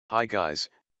Hi guys,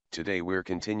 today we're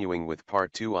continuing with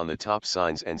part 2 on the top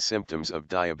signs and symptoms of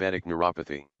diabetic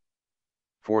neuropathy.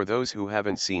 For those who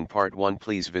haven't seen part 1,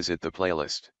 please visit the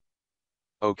playlist.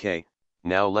 Okay,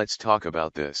 now let's talk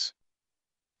about this.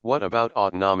 What about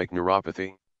autonomic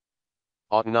neuropathy?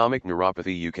 Autonomic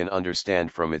neuropathy, you can understand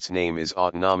from its name, is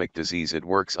autonomic disease. It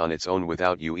works on its own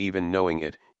without you even knowing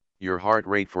it. Your heart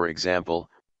rate, for example,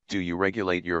 do you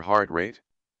regulate your heart rate?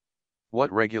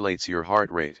 What regulates your heart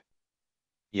rate?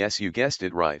 Yes, you guessed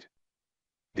it right.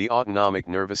 The autonomic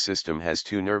nervous system has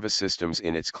two nervous systems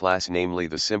in its class, namely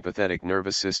the sympathetic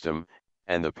nervous system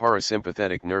and the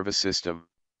parasympathetic nervous system.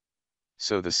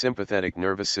 So the sympathetic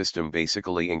nervous system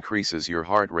basically increases your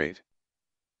heart rate.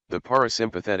 The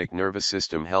parasympathetic nervous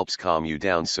system helps calm you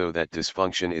down so that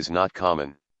dysfunction is not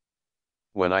common.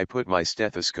 When I put my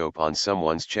stethoscope on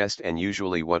someone's chest, and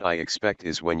usually what I expect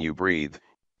is when you breathe,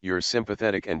 your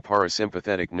sympathetic and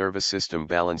parasympathetic nervous system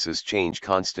balances change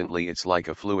constantly. It's like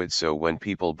a fluid, so when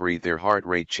people breathe their heart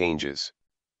rate changes.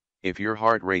 If your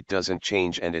heart rate doesn't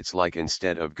change and it's like,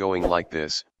 instead of going like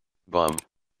this, bum,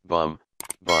 bum,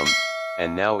 bum,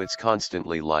 and now it's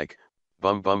constantly like,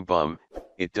 bum bum bum,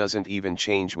 it doesn't even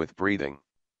change with breathing.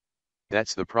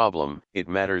 That's the problem. It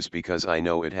matters because I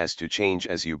know it has to change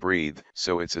as you breathe,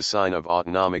 so it's a sign of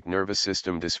autonomic nervous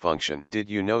system dysfunction. Did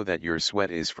you know that your sweat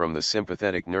is from the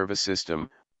sympathetic nervous system?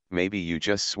 Maybe you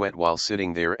just sweat while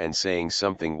sitting there and saying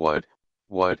something what,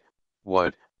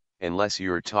 unless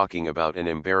you're talking about an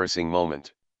embarrassing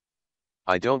moment.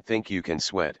 I don't think you can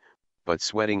sweat, but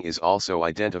sweating is also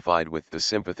identified with the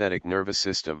sympathetic nervous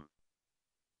system.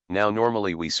 Now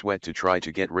normally we sweat to try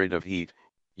to get rid of heat.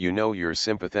 You know your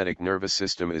sympathetic nervous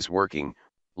system is working.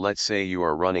 Let's say you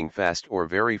are running fast or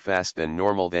very fast than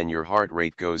normal, then your heart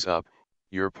rate goes up.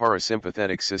 Your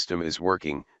parasympathetic system is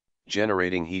working,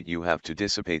 generating heat. You have to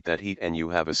dissipate that heat and you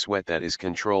have a sweat that is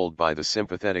controlled by the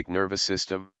sympathetic nervous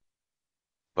system.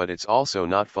 But it's also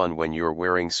not fun when you're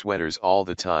wearing sweaters all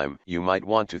the time. You might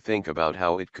want to think about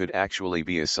how it could actually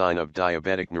be a sign of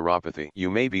diabetic neuropathy.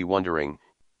 You may be wondering,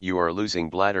 you are losing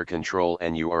bladder control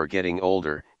and you are getting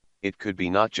older. It could be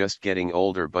not just getting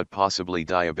older but possibly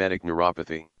diabetic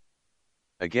neuropathy.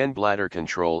 Again, bladder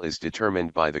control is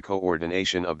determined by the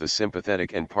coordination of the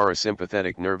sympathetic and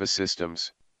parasympathetic nervous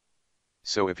systems.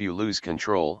 So if you lose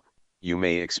control, you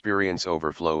may experience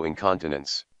overflow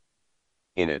incontinence.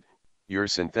 In it, your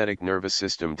synthetic nervous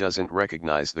system doesn't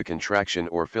recognize the contraction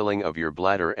or filling of your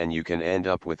bladder and you can end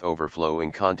up with overflow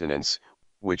incontinence,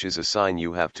 which is a sign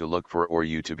you have to look for or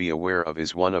you to be aware of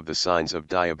is one of the signs of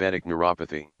diabetic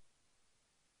neuropathy.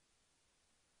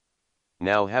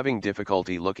 Now, having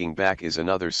difficulty looking back is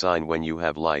another sign when you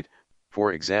have light.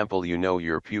 For example, you know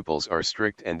your pupils are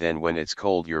strict and then when it's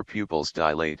cold your pupils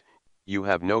dilate. You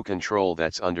have no control.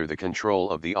 That's under the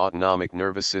control of the autonomic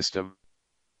nervous system.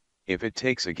 If it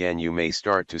takes again, you may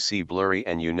start to see blurry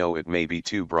and you know it may be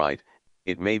too bright,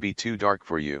 it may be too dark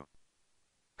for you.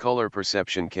 Color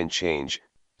perception can change,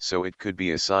 so it could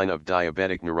be a sign of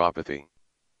diabetic neuropathy.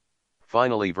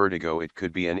 Finally, vertigo. It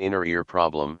could be an inner ear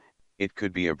problem. It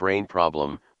could be a brain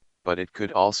problem, but it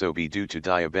could also be due to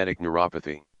diabetic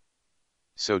neuropathy.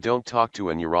 So don't talk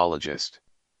to a neurologist.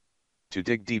 To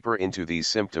dig deeper into these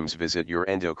symptoms, visit your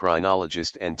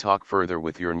endocrinologist and talk further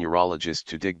with your neurologist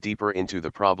to dig deeper into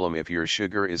the problem if your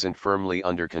sugar isn't firmly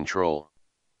under control.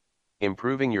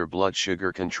 Improving your blood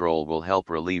sugar control will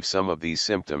help relieve some of these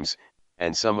symptoms,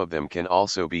 and some of them can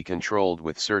also be controlled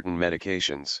with certain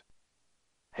medications.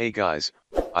 Hey guys,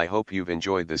 I hope you've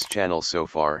enjoyed this channel so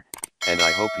far, and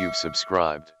I hope you've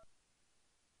subscribed.